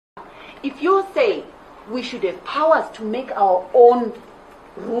if you say we should have powers to make our own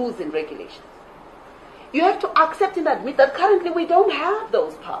rules and regulations, you have to accept and admit that currently we don't have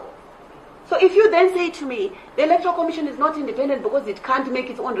those powers. So if you then say to me, the Electoral Commission is not independent because it can't make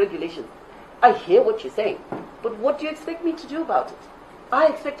its own regulations, I hear what you're saying, but what do you expect me to do about it? I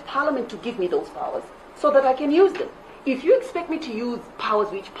expect Parliament to give me those powers so that I can use them. If you expect me to use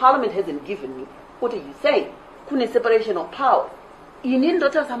powers which Parliament hasn't given me, what are you saying? Kune separation of powers. Ini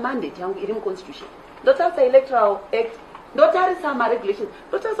ndotarisa mandate yangu iri muConstitution. Ndotarisa Electoral Act. Ndotarisa regulations.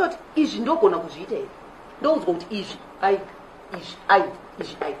 Ndotarisa kuti izvi ndogona kuzviita here. Ndozwa kuti izvi.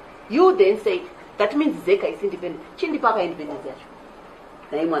 You then say, that means Zeka is independent. Chindipaka independence yacho.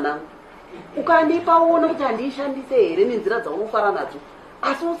 Nai mwanangu. Ukandipa uone kuti handishandise here nenzira dzaunofara nadzo.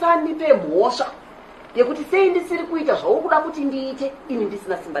 Asi usandipe mhosva yekuti sei ndisiri kuita zvauri kuti ndiite ini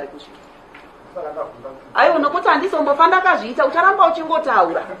ndisina simba rekuzviita. Aiwa nokuti handizombofa ndakazviita ucharamba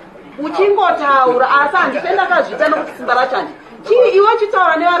uchingotaura asi handife ndakazviita nokuti simba racho handi. Chini iwe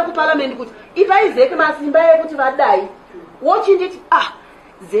chitaura nevari kuparliament kuti ipai Zeke masimba ekuti vadai. Wochinditi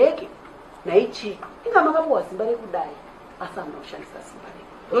Zeke naichi inga makapuwa simba rekudai asi hamuna kushandisa simba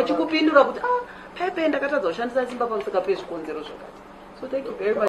reko. Nochikupindura kuti pepe ndakatadza kushandisa simba pamusika pezvikonzero zvakati. So thank you very much.